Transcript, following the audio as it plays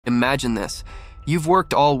Imagine this. You've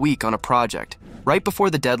worked all week on a project. Right before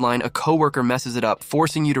the deadline, a coworker messes it up,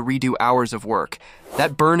 forcing you to redo hours of work.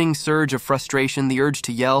 That burning surge of frustration, the urge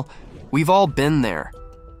to yell, we've all been there.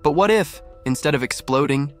 But what if, instead of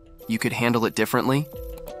exploding, you could handle it differently?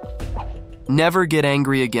 Never Get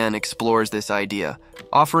Angry Again explores this idea,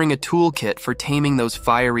 offering a toolkit for taming those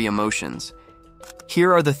fiery emotions.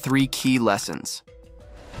 Here are the 3 key lessons.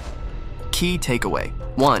 Key takeaway.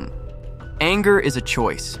 1. Anger is a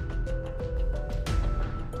choice.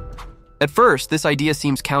 At first, this idea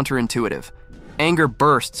seems counterintuitive. Anger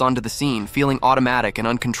bursts onto the scene, feeling automatic and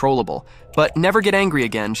uncontrollable. But Never Get Angry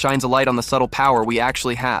Again shines a light on the subtle power we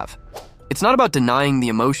actually have. It's not about denying the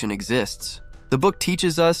emotion exists. The book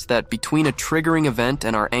teaches us that between a triggering event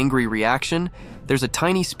and our angry reaction, there's a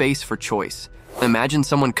tiny space for choice. Imagine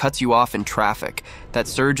someone cuts you off in traffic, that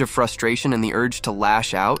surge of frustration and the urge to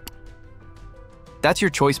lash out. That's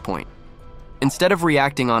your choice point. Instead of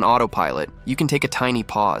reacting on autopilot, you can take a tiny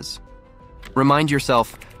pause. Remind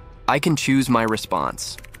yourself, I can choose my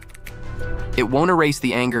response. It won't erase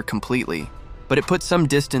the anger completely, but it puts some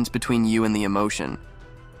distance between you and the emotion.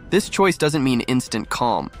 This choice doesn't mean instant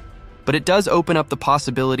calm, but it does open up the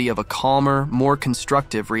possibility of a calmer, more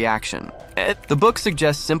constructive reaction. The book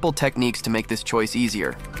suggests simple techniques to make this choice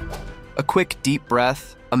easier. A quick deep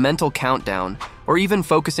breath, a mental countdown, or even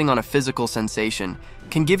focusing on a physical sensation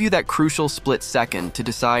can give you that crucial split second to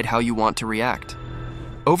decide how you want to react.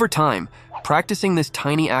 Over time, practicing this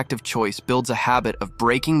tiny act of choice builds a habit of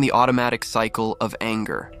breaking the automatic cycle of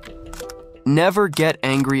anger. Never Get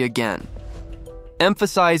Angry Again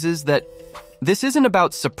emphasizes that this isn't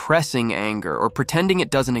about suppressing anger or pretending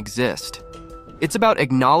it doesn't exist. It's about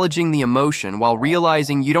acknowledging the emotion while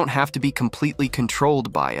realizing you don't have to be completely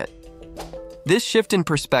controlled by it. This shift in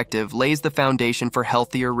perspective lays the foundation for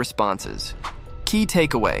healthier responses. Key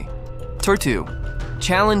takeaway. 2.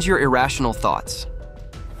 Challenge your irrational thoughts.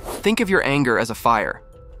 Think of your anger as a fire.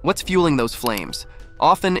 What's fueling those flames?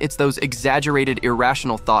 Often it's those exaggerated,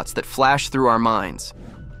 irrational thoughts that flash through our minds.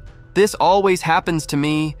 This always happens to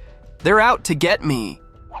me. They're out to get me.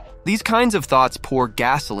 These kinds of thoughts pour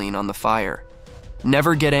gasoline on the fire.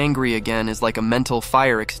 Never Get Angry Again is like a mental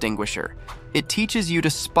fire extinguisher. It teaches you to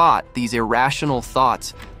spot these irrational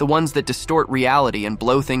thoughts, the ones that distort reality and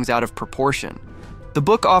blow things out of proportion. The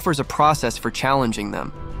book offers a process for challenging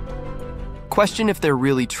them. Question if they're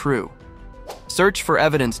really true. Search for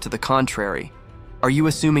evidence to the contrary. Are you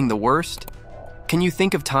assuming the worst? Can you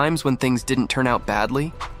think of times when things didn't turn out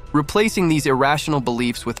badly? Replacing these irrational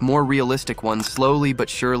beliefs with more realistic ones slowly but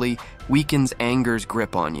surely weakens anger's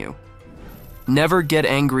grip on you. Never Get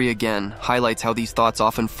Angry Again highlights how these thoughts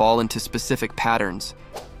often fall into specific patterns.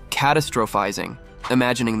 Catastrophizing,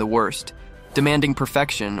 imagining the worst, demanding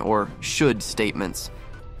perfection, or should statements.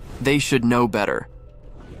 They should know better.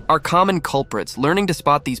 Are common culprits. Learning to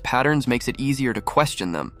spot these patterns makes it easier to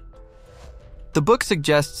question them. The book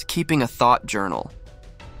suggests keeping a thought journal.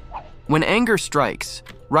 When anger strikes,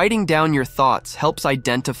 writing down your thoughts helps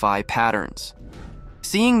identify patterns.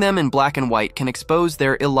 Seeing them in black and white can expose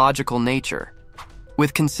their illogical nature.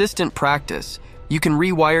 With consistent practice, you can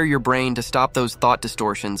rewire your brain to stop those thought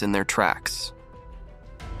distortions in their tracks.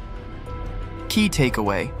 Key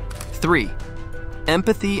takeaway. 3.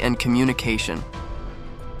 Empathy and communication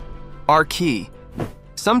are key.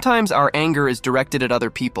 Sometimes our anger is directed at other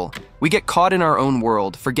people. We get caught in our own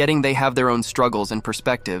world, forgetting they have their own struggles and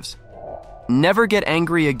perspectives. Never Get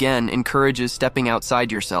Angry Again encourages stepping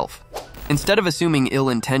outside yourself. Instead of assuming ill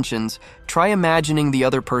intentions, try imagining the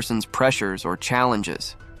other person's pressures or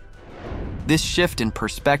challenges. This shift in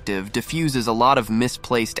perspective diffuses a lot of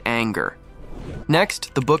misplaced anger.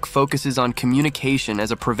 Next, the book focuses on communication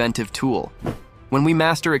as a preventive tool. When we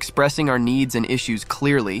master expressing our needs and issues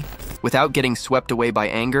clearly, without getting swept away by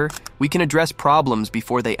anger, we can address problems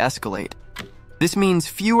before they escalate. This means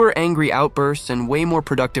fewer angry outbursts and way more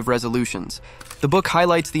productive resolutions. The book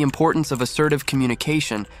highlights the importance of assertive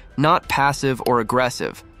communication, not passive or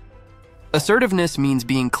aggressive. Assertiveness means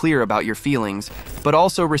being clear about your feelings, but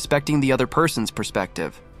also respecting the other person's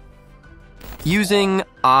perspective. Using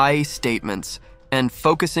I statements and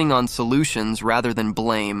focusing on solutions rather than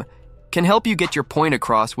blame can help you get your point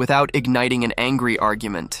across without igniting an angry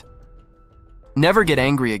argument. Never Get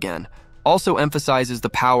Angry Again also emphasizes the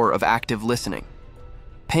power of active listening.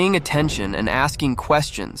 Paying attention and asking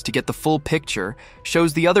questions to get the full picture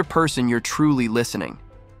shows the other person you're truly listening.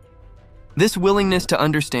 This willingness to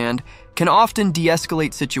understand can often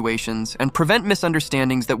de-escalate situations and prevent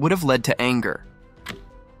misunderstandings that would have led to anger.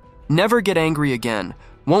 Never Get Angry Again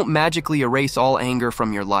won't magically erase all anger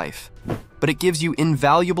from your life, but it gives you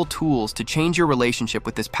invaluable tools to change your relationship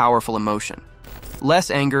with this powerful emotion.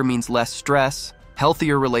 Less anger means less stress,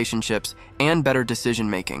 healthier relationships, and better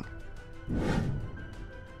decision-making.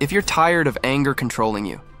 If you're tired of anger controlling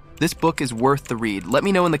you, this book is worth the read. Let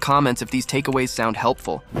me know in the comments if these takeaways sound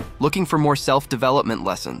helpful. Looking for more self-development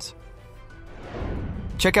lessons?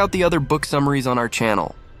 Check out the other book summaries on our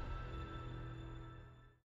channel.